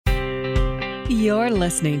You're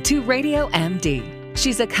listening to Radio MD.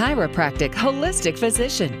 She's a chiropractic holistic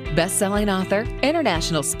physician, best-selling author,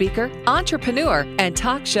 international speaker, entrepreneur, and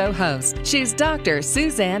talk show host. She's Dr.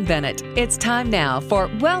 Suzanne Bennett. It's time now for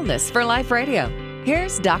Wellness for Life Radio.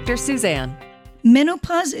 Here's Dr. Suzanne.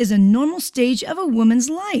 Menopause is a normal stage of a woman's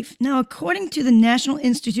life. Now, according to the National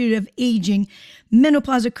Institute of Aging,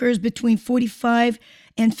 menopause occurs between 45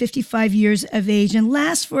 and 55 years of age and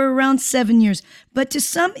lasts for around 7 years. But to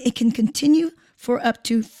some, it can continue for up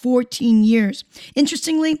to 14 years.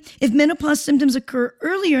 Interestingly, if menopause symptoms occur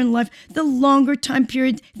earlier in life, the longer time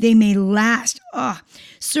period they may last.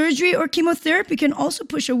 Surgery or chemotherapy can also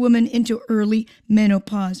push a woman into early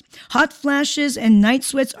menopause. Hot flashes and night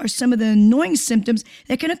sweats are some of the annoying symptoms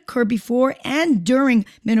that can occur before and during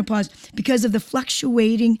menopause because of the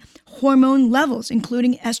fluctuating hormone levels,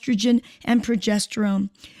 including estrogen and progesterone.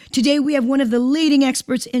 Today, we have one of the leading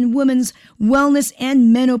experts in women's wellness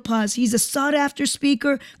and menopause. He's a sought-after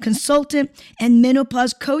speaker, consultant, and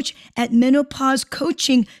menopause coach at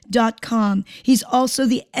menopausecoaching.com. He's also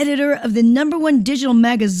the editor of the #1 digital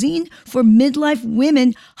magazine for midlife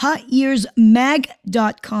women,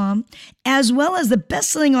 hotyearsmag.com, as well as the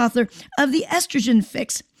best-selling author of The Estrogen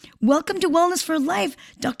Fix. Welcome to Wellness for Life,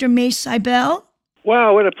 Dr. Mache Seibel.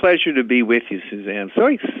 Wow, what a pleasure to be with you, Suzanne. So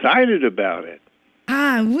excited about it.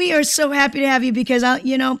 We are so happy to have you because,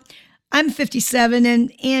 I'm 57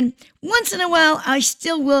 and once in a while I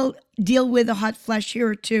still will deal with a hot flash here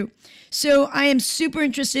or two. So I am super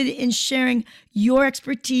interested in sharing your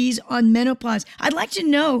expertise on menopause. I'd like to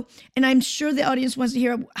know, and I'm sure the audience wants to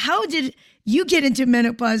hear, how did you get into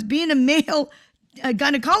menopause, being a male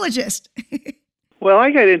gynecologist? Well,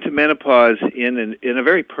 I got into menopause in a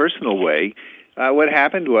very personal way. What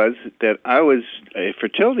happened was that I was a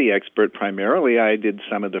fertility expert primarily. I did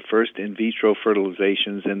some of the first in vitro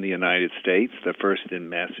fertilizations in the United States, the first in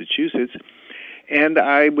Massachusetts, and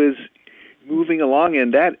I was moving along in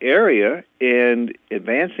that area and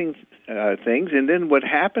advancing things. And then what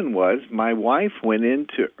happened was my wife went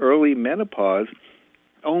into early menopause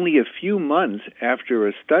only a few months after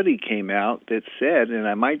a study came out that said, and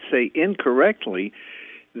I might say incorrectly,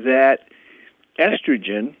 that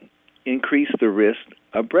estrogen increased the risk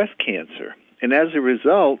of breast cancer. And as a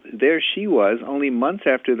result, there she was only months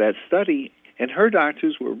after that study, and her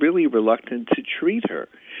doctors were really reluctant to treat her.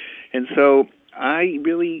 And so I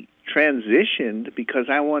really transitioned because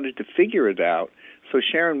I wanted to figure it out so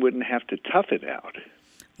Sharon wouldn't have to tough it out.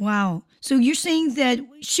 Wow. So you're saying that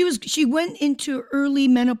she went into early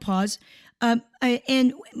menopause, and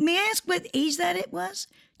may I ask what age that it was?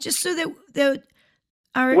 Just so that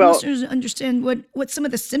our listeners understand what some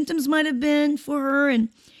of the symptoms might have been for her and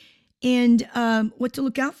what to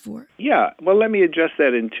look out for. Yeah, well, let me address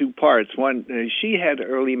that in two parts. One, she had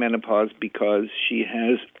early menopause because she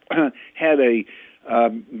has had a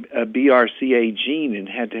BRCA gene and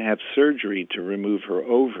had to have surgery to remove her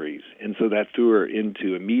ovaries. And so that threw her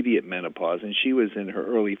into immediate menopause, and she was in her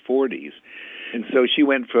early 40s. And so she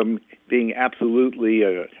went from being absolutely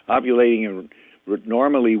ovulating and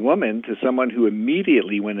normally woman to someone who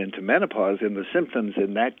immediately went into menopause, and the symptoms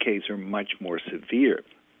in that case are much more severe.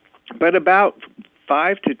 But about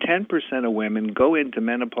 5 to 10% of women go into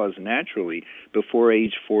menopause naturally before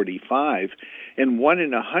age 45, and 1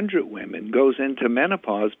 in 100 women goes into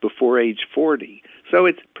menopause before age 40. So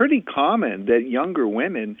it's pretty common that younger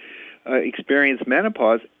women experience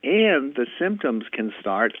menopause, and the symptoms can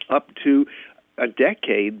start up to a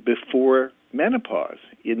decade before menopause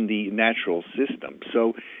in the natural system.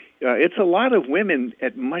 So it's a lot of women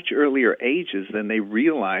at much earlier ages than they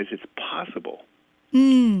realize it's possible.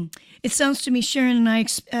 It sounds to me, Sharon and I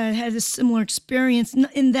had a similar experience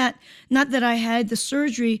in that, not that I had the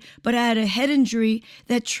surgery, but I had a head injury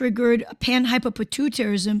that triggered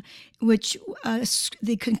panhypopituitarism, which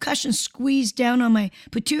the concussion squeezed down on my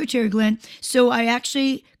pituitary gland. So I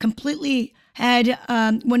actually completely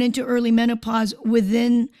went into early menopause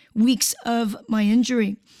within weeks of my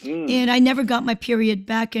injury. And I never got my period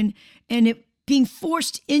back, and it being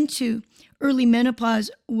forced into early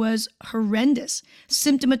menopause was horrendous.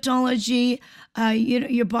 Symptomatology,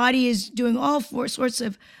 your body is doing all sorts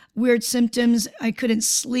of weird symptoms. I couldn't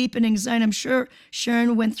sleep and anxiety. I'm sure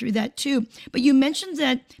Sharon went through that too. But you mentioned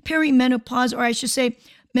that perimenopause, or I should say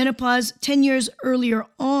menopause 10 years earlier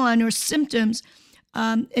on, or symptoms,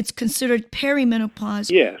 it's considered perimenopause.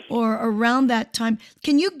 Yes. Or around that time.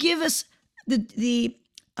 Can you give us the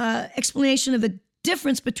explanation of the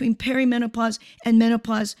difference between perimenopause and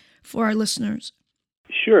menopause for our listeners?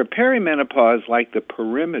 Sure. Perimenopause, like the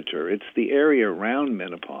perimeter, it's the area around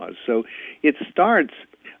menopause. So it starts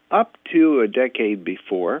up to a decade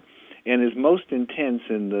before and is most intense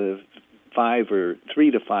in the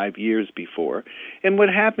 3 to 5 years before. And what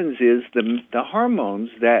happens is the hormones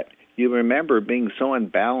that you remember being so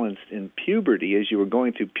unbalanced in puberty, as you were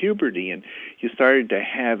going through puberty and you started to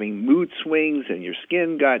having mood swings and your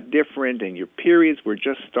skin got different and your periods were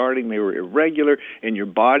just starting, they were irregular, and your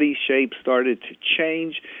body shape started to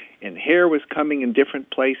change and hair was coming in different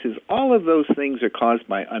places. All of those things are caused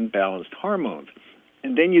by unbalanced hormones.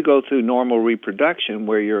 And then you go through normal reproduction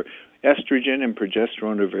where your estrogen and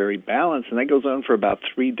progesterone are very balanced, and that goes on for about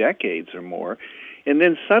 3 decades or more. And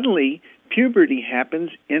then suddenly puberty happens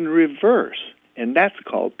in reverse, and that's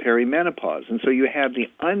called perimenopause. And so you have the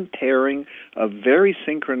unpairing of very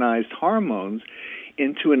synchronized hormones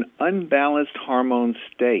into an unbalanced hormone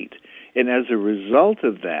state. And as a result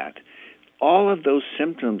of that, all of those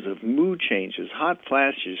symptoms of mood changes, hot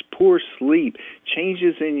flashes, poor sleep,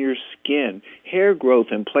 changes in your skin, hair growth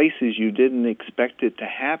in places you didn't expect it to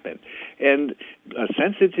happen, and a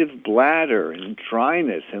sensitive bladder and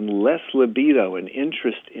dryness and less libido and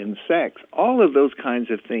interest in sex, all of those kinds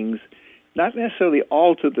of things, not necessarily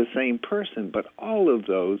all to the same person, but all of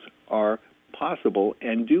those are possible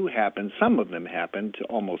and do happen. Some of them happen to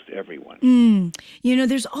almost everyone.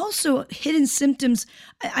 There's also hidden symptoms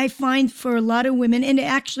I find for a lot of women, and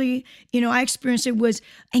actually, I experienced it, was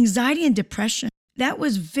anxiety and depression. That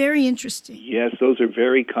was very interesting. Yes, those are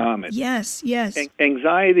very common. Yes.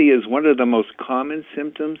 Anxiety is one of the most common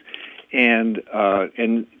symptoms, and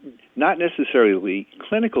not necessarily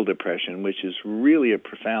clinical depression, which is really a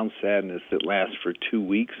profound sadness that lasts for 2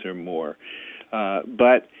 weeks or more,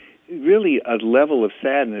 but really a level of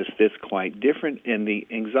sadness that's quite different in the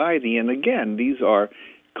anxiety. And again, these are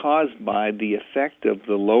caused by the effect of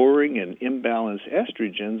the lowering and imbalanced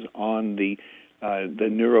estrogens on the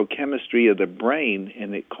neurochemistry of the brain,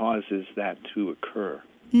 and it causes that to occur.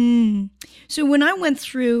 So when I went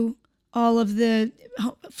through all of the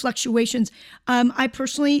fluctuations, I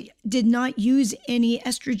personally did not use any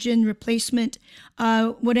estrogen replacement.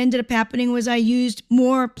 What ended up happening was I used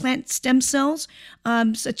more plant stem cells,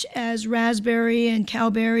 such as raspberry and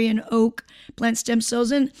cowberry and oak plant stem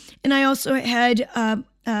cells. And I also had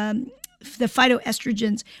the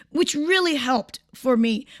phytoestrogens, which really helped for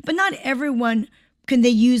me. But not everyone can they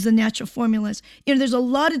use the natural formulas. There's a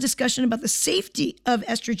lot of discussion about the safety of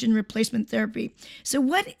estrogen replacement therapy. So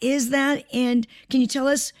what is that? And can you tell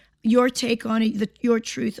us your take on it, your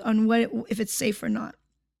truth on if it's safe or not?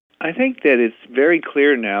 I think that it's very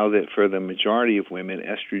clear now that for the majority of women,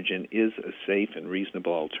 estrogen is a safe and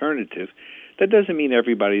reasonable alternative. That doesn't mean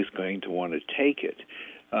everybody's going to want to take it,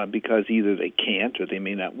 because either they can't or they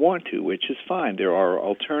may not want to, which is fine. There are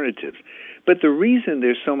alternatives. But the reason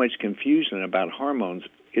there's so much confusion about hormones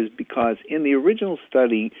is because in the original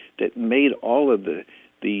study that made all of the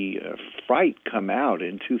fright come out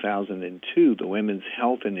in 2002, the Women's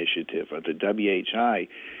Health Initiative, or the WHI,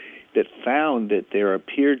 that found that there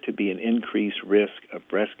appeared to be an increased risk of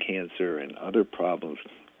breast cancer and other problems.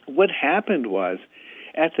 What happened was,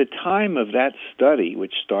 at the time of that study,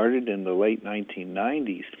 which started in the late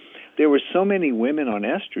 1990s, there were so many women on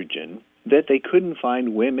estrogen that they couldn't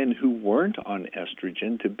find women who weren't on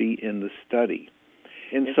estrogen to be in the study.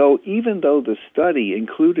 And so even though the study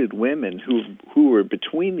included women who were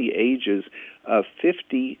between the ages of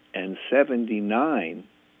 50 and 79,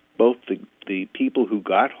 both the people who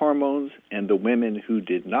got hormones and the women who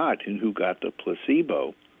did not and who got the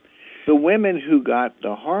placebo, the women who got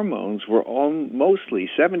the hormones were mostly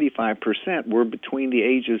 75% were between the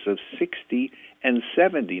ages of 60 and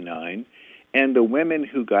 79, and the women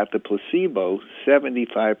who got the placebo,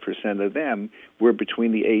 75% of them were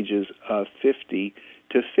between the ages of 50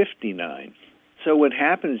 to 59. So what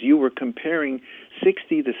happens, you were comparing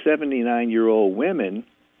 60 to 79-year-old women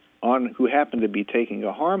who happened to be taking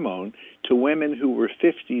a hormone to women who were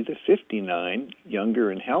 50 to 59,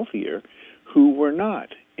 younger and healthier, who were not.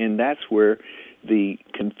 And that's where the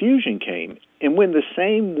confusion came. And when the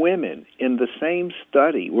same women in the same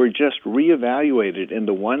study were just reevaluated, and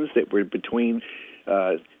the ones that were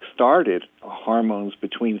started hormones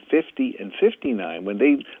between 50 and 59, when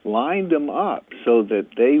they lined them up so that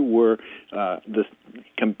they were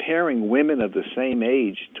comparing women of the same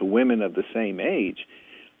age to women of the same age,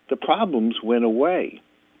 the problems went away.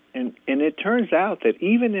 And it turns out that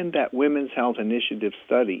even in that Women's Health Initiative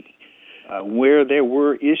study, where there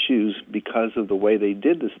were issues because of the way they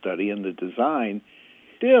did the study and the design,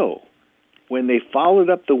 still, when they followed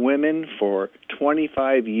up the women for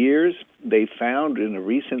 25 years, they found in a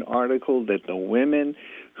recent article that the women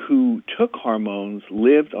who took hormones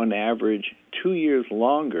lived on average 2 years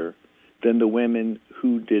longer than the women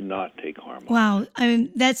who did not take hormones. Wow. I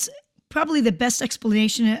mean, that's probably the best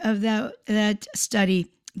explanation of that study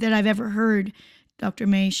that I've ever heard, Dr.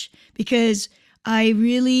 Mache, because I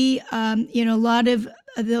really, a lot of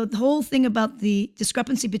the whole thing about the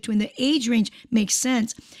discrepancy between the age range makes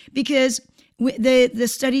sense, because the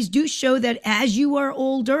studies do show that as you are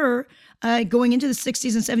older, going into the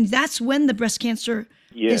 60s and 70s, that's when the breast cancer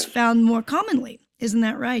is found more commonly. Isn't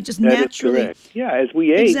that right? Just that naturally. Is correct. Yeah, as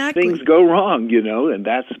we age, things go wrong, and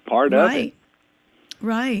that's part of it.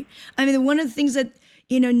 Right. I mean, one of the things that,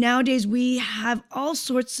 nowadays we have all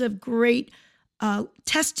sorts of great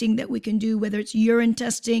testing that we can do, whether it's urine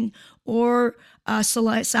testing or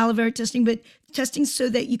salivary testing, but testing so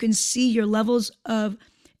that you can see your levels of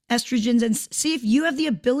estrogens and see if you have the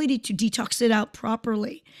ability to detox it out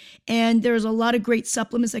properly. And there's a lot of great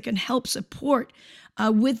supplements that can help support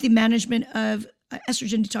with the management of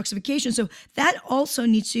estrogen detoxification. So that also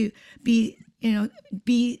needs to be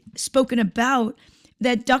spoken about,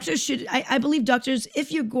 that doctors should, I believe doctors,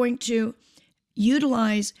 if you're going to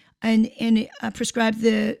utilize and prescribe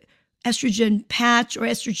the estrogen patch or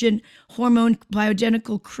estrogen hormone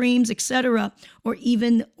bioidentical creams, etc., or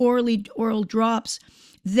even oral drops,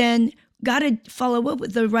 then got to follow up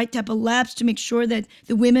with the right type of labs to make sure that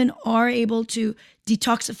the women are able to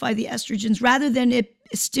detoxify the estrogens rather than it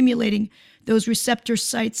stimulating those receptor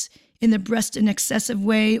sites in the breast in an excessive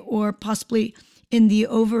way or possibly in the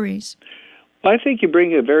ovaries. Well, I think you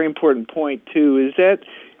bring a very important point, too, is that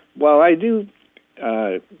while I do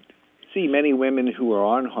see many women who are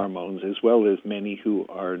on hormones as well as many who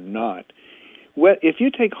are not, if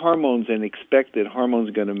you take hormones and expect that hormones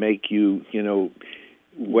are going to make you,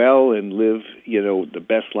 well and live, the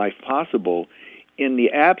best life possible, in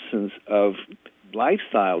the absence of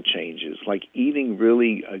lifestyle changes like eating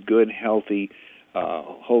really a good, healthy,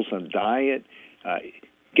 wholesome diet,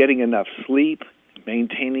 getting enough sleep,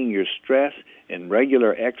 maintaining your stress, and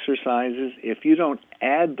regular exercises, if you don't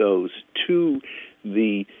add those to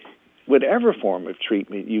the whatever form of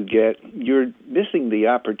treatment you get, you're missing the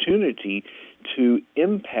opportunity to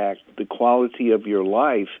impact the quality of your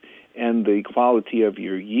life and the quality of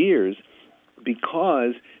your years,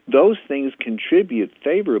 because those things contribute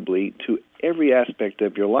favorably to every aspect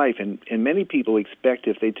of your life. And many people expect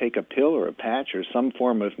if they take a pill or a patch or some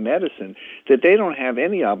form of medicine that they don't have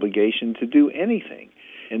any obligation to do anything.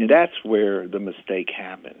 And that's where the mistake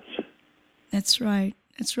happens. That's right.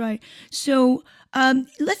 So can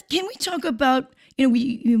we talk about,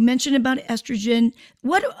 you mentioned about estrogen.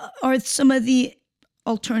 What are some of the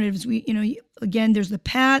alternatives? Again, there's the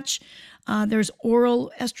patch, there's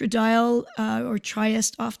oral estradiol or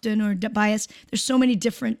Triest often, or bias. There's so many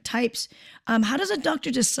different types. How does a doctor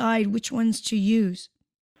decide which ones to use?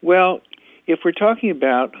 Well, if we're talking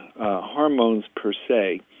about hormones per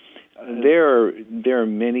se, there are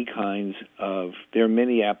many kinds of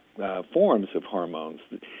forms of hormones.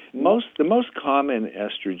 The most common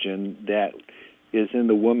estrogen that is in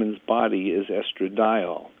the woman's body is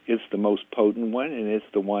estradiol. It's the most potent one, and it's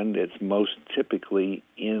the one that's most typically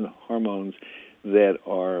in hormones that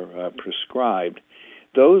are prescribed.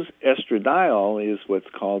 Those estradiol is what's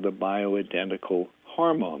called a bioidentical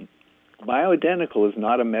hormone. Bioidentical is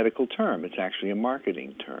not a medical term. It's actually a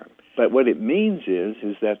marketing term. But what it means is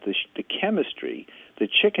that the chemistry, the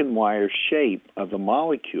chicken wire shape of the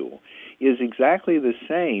molecule, is exactly the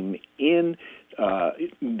same in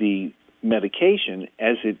the medication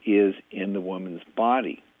as it is in the woman's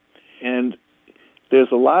body. And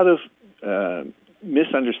there's a lot of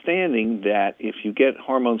misunderstanding that if you get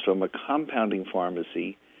hormones from a compounding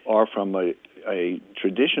pharmacy or from a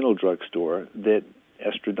traditional drugstore, that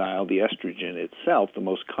estradiol, the estrogen itself, the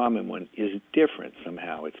most common one, is different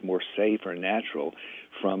somehow. It's more safe or natural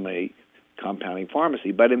from a compounding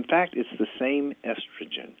pharmacy. But in fact, it's the same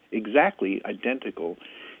estrogen, exactly identical.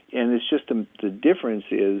 And it's just the difference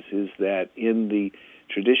is that in the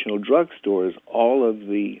traditional drugstores, all of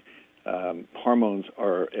the hormones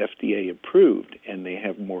are FDA approved and they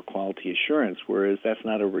have more quality assurance, whereas that's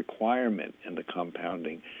not a requirement in the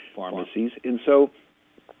compounding pharmacies. And so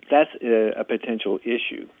that's a potential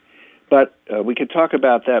issue. But we could talk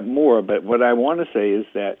about that more, but what I want to say is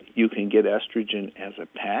that you can get estrogen as a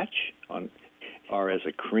patch or as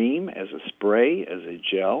a cream, as a spray, as a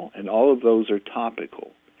gel, and all of those are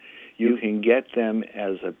topical. You can get them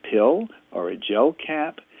as a pill or a gel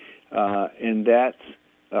cap, and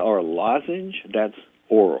or a lozenge, that's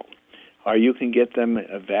oral. Or you can get them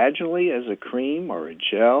vaginally as a cream or a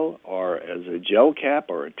gel or as a gel cap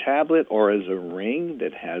or a tablet or as a ring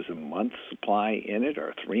that has a month's supply in it or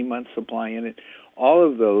a 3-month supply in it. All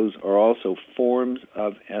of those are also forms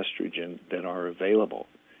of estrogen that are available.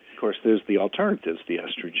 Of course, there's the alternatives to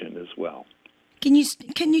estrogen as well. Can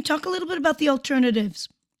you talk a little bit about the alternatives?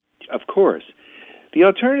 Of course. The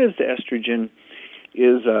alternative to estrogen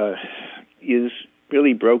is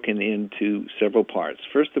really broken into several parts.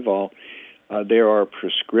 First of all, there are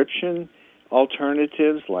prescription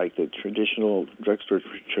alternatives like the traditional drugstore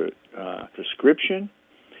prescription.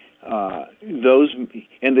 And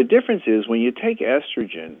the difference is when you take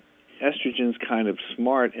estrogen's kind of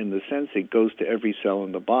smart in the sense it goes to every cell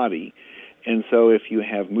in the body. And so if you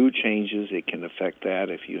have mood changes, it can affect that.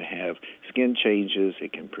 If you have skin changes,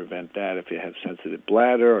 it can prevent that. If you have sensitive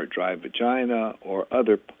bladder or dry vagina or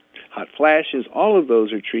other hot flashes, all of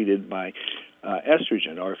those are treated by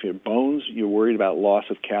estrogen. Or if your bones, you're worried about loss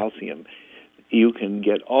of calcium, you can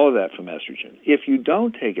get all of that from estrogen. If you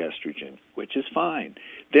don't take estrogen, which is fine,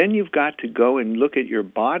 then you've got to go and look at your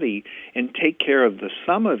body and take care of the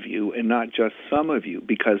sum of you and not just some of you,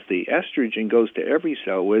 because the estrogen goes to every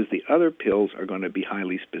cell, whereas the other pills are going to be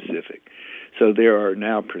highly specific. So there are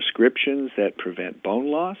now prescriptions that prevent bone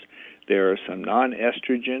loss. There are some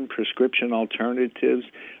non-estrogen prescription alternatives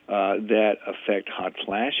that affect hot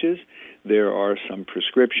flashes. There are some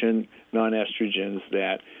prescription non-estrogens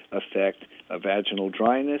that affect vaginal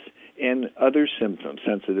dryness and other symptoms,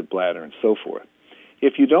 sensitive bladder and so forth.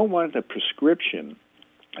 If you don't want a prescription,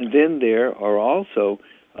 then there are also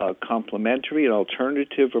complementary and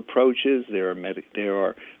alternative approaches. There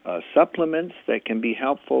are supplements that can be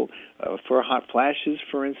helpful for hot flashes,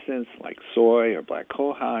 for instance, like soy or black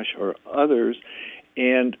cohosh or others.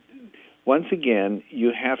 And once again,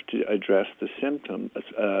 you have to address the symptoms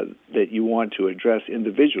that you want to address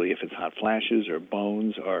individually. If it's hot flashes or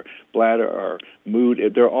bones or bladder or mood,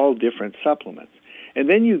 they're all different supplements. And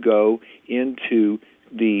then you go into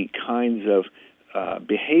the kinds of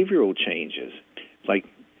behavioral changes, like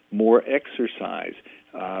more exercise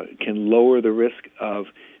can lower the risk of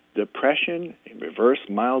depression, reverse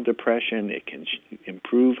mild depression. It can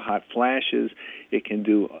improve hot flashes. It can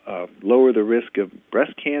lower the risk of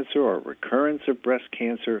breast cancer or recurrence of breast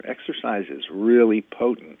cancer. Exercise is really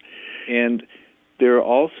potent. And there are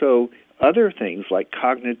also other things like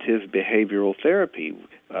cognitive behavioral therapy,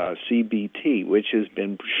 CBT, which has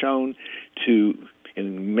been shown to,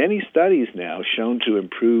 in many studies now, shown to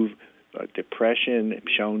improve depression,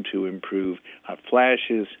 shown to improve hot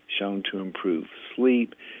flashes, shown to improve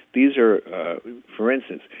sleep. These are, for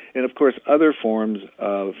instance, and of course other forms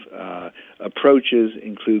of approaches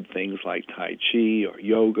include things like Tai Chi or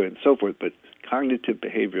yoga and so forth, but cognitive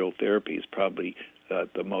behavioral therapy is probably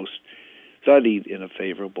the most studied in a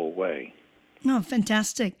favorable way. Oh,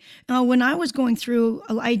 fantastic. When I was going through,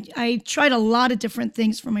 I tried a lot of different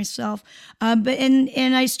things for myself, but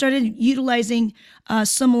I started utilizing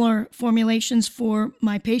similar formulations for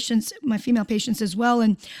my patients, my female patients as well.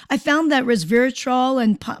 And I found that resveratrol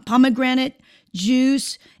and pomegranate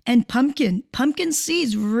juice and pumpkin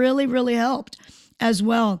seeds really, really helped as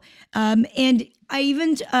well. And I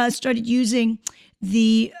even started using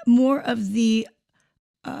more of the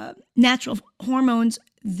natural hormones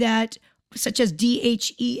such as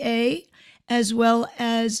DHEA, as well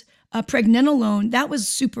as pregnenolone. That was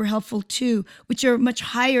super helpful too, which are much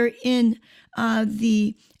higher in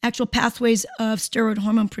the actual pathways of steroid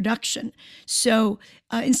hormone production. So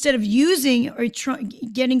instead of using or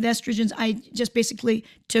getting the estrogens, I just basically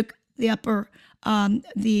took the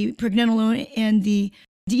the pregnenolone and the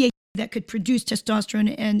DHEA that could produce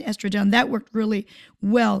testosterone and estrogen. That worked really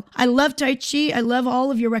well. I love Tai Chi. I love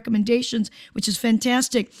all of your recommendations, which is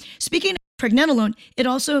fantastic. Speaking of pregnenolone, it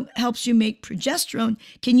also helps you make progesterone.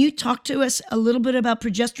 Can you talk to us a little bit about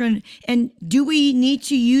progesterone? And do we need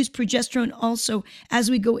to use progesterone also as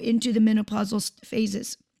we go into the menopausal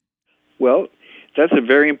phases? Well, that's a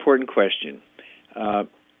very important question.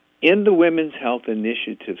 In the Women's Health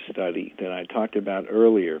Initiative study that I talked about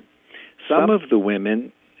earlier, some of the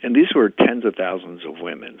women, and these were tens of thousands of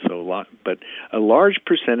women, but a large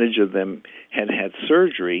percentage of them had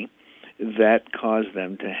surgery that caused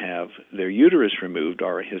them to have their uterus removed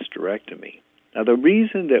or a hysterectomy. Now, the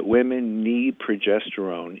reason that women need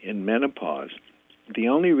progesterone in menopause, the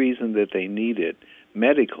only reason that they need it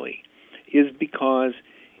medically, is because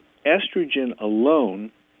estrogen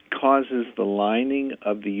alone causes the lining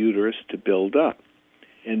of the uterus to build up.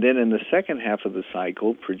 And then in the second half of the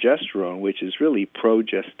cycle, progesterone, which is really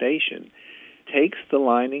progestation, takes the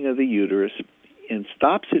lining of the uterus and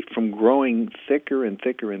stops it from growing thicker and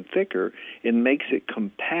thicker and thicker and makes it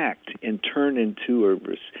compact and turn into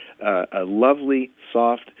a lovely,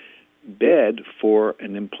 soft bed for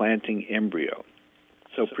an implanting embryo.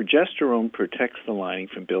 So progesterone protects the lining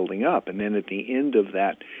from building up. And then at the end of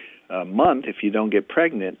that month, if you don't get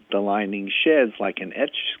pregnant, the lining sheds like an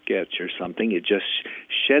etch-sketch or something. It just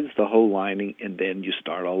sheds the whole lining, and then you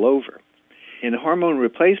start all over. In hormone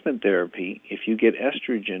replacement therapy, if you get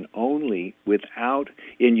estrogen only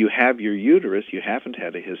and you have your uterus, you haven't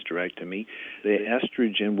had a hysterectomy, the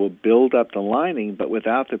estrogen will build up the lining, but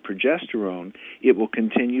without the progesterone, it will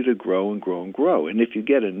continue to grow and grow and grow. And if you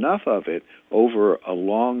get enough of it over a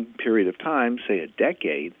long period of time, say a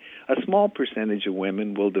decade, a small percentage of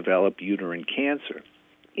women will develop uterine cancer.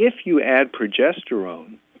 If you add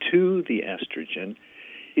progesterone to the estrogen,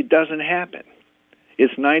 it doesn't happen.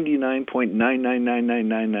 It's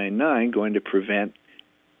 99.9999999 going to prevent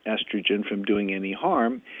estrogen from doing any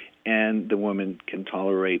harm, and the woman can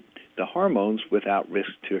tolerate the hormones without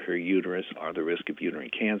risk to her uterus or the risk of uterine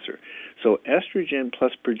cancer. So estrogen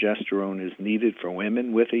plus progesterone is needed for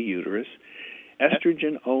women with a uterus.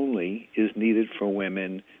 Estrogen only is needed for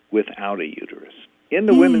women without a uterus. In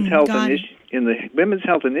the Women's Health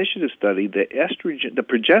Initiative study, the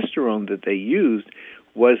progesterone that they used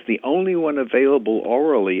was the only one available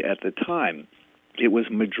orally at the time. It was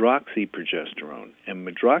medroxyprogesterone. And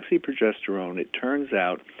medroxyprogesterone, it turns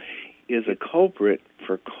out, is a culprit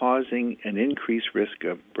for causing an increased risk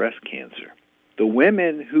of breast cancer. The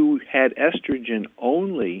women who had estrogen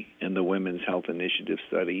only in the Women's Health Initiative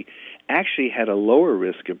study actually had a lower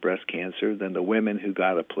risk of breast cancer than the women who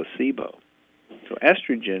got a placebo. So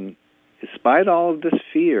estrogen, despite all of this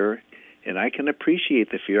fear, and I can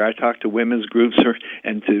appreciate the fear. I talk to women's groups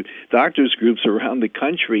and to doctors' groups around the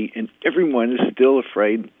country, and everyone is still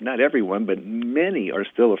afraid. Not everyone, but many are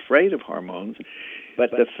still afraid of hormones.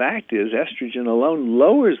 But the fact is, estrogen alone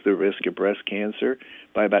lowers the risk of breast cancer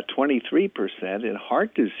by about 23% and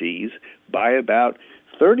heart disease by about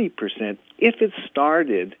 30% if it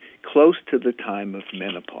started close to the time of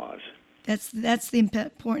menopause. That's the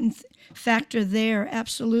important factor there,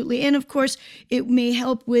 absolutely. And of course, it may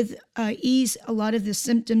help with ease a lot of the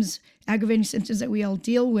symptoms, aggravating symptoms that we all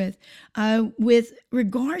deal with. With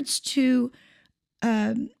regards to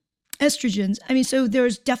estrogens, I mean, so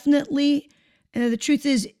there's definitely, the truth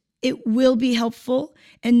is, it will be helpful,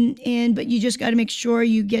 but you just got to make sure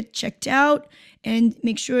you get checked out and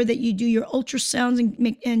make sure that you do your ultrasounds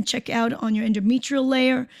and check out on your endometrial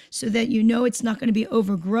layer so that you know it's not going to be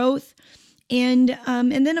overgrowth. And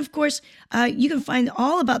then, of course, you can find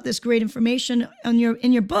all about this great information in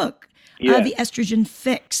your book, The Estrogen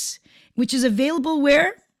Fix, which is available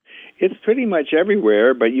where? It's pretty much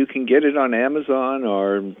everywhere, but you can get it on Amazon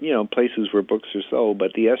or, places where books are sold.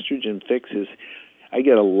 But The Estrogen Fix I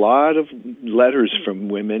get a lot of letters from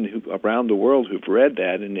women around the world who've read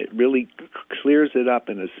that, and it really clears it up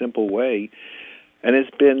in a simple way. And it's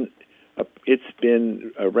been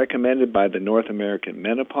recommended by the North American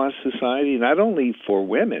Menopause Society, not only for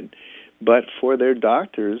women, but for their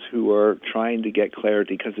doctors who are trying to get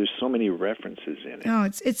clarity because there's so many references in it. Oh,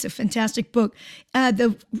 it's a fantastic book.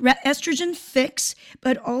 The Estrogen Fix,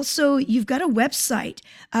 but also you've got a website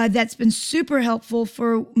that's been super helpful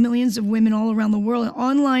for millions of women all around the world.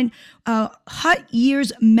 Online,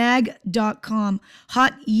 hotyearsmag.com,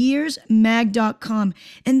 hotyearsmag.com.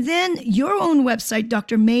 And then your own website,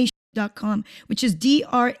 drmache.com, which is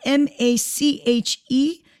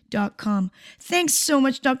DRMACHE.com. Thanks so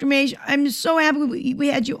much, Dr. Mache. I'm so happy we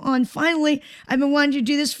had you on. Finally, I've been wanting to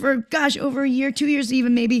do this for, over a year, 2 years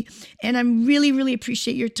even maybe, and I really, really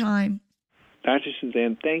appreciate your time. Dr.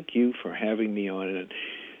 Suzanne, thank you for having me on, and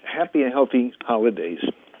happy and healthy holidays.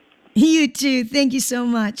 You too. Thank you so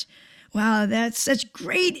much. Wow, that's such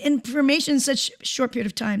great information in such a short period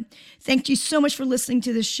of time. Thank you so much for listening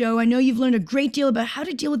to this show. I know you've learned a great deal about how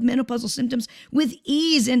to deal with menopausal symptoms with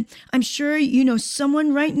ease, and I'm sure you know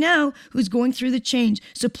someone right now who's going through the change.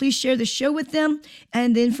 So please share the show with them,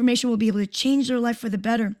 and the information will be able to change their life for the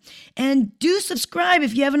better. And do subscribe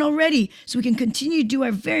if you haven't already, so we can continue to do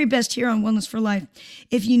our very best here on Wellness for Life.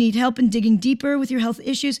 If you need help in digging deeper with your health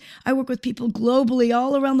issues, I work with people globally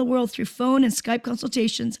all around the world through phone and Skype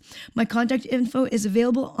consultations. My contact info is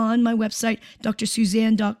available on my website,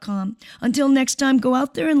 drsuzanne.com. Until next time, go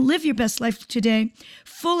out there and live your best life today,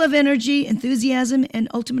 full of energy, enthusiasm, and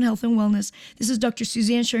ultimate health and wellness. This is Dr.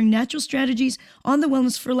 Suzanne sharing natural strategies on the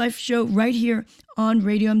Wellness for Life show right here on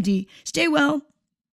Radio MD. Stay well.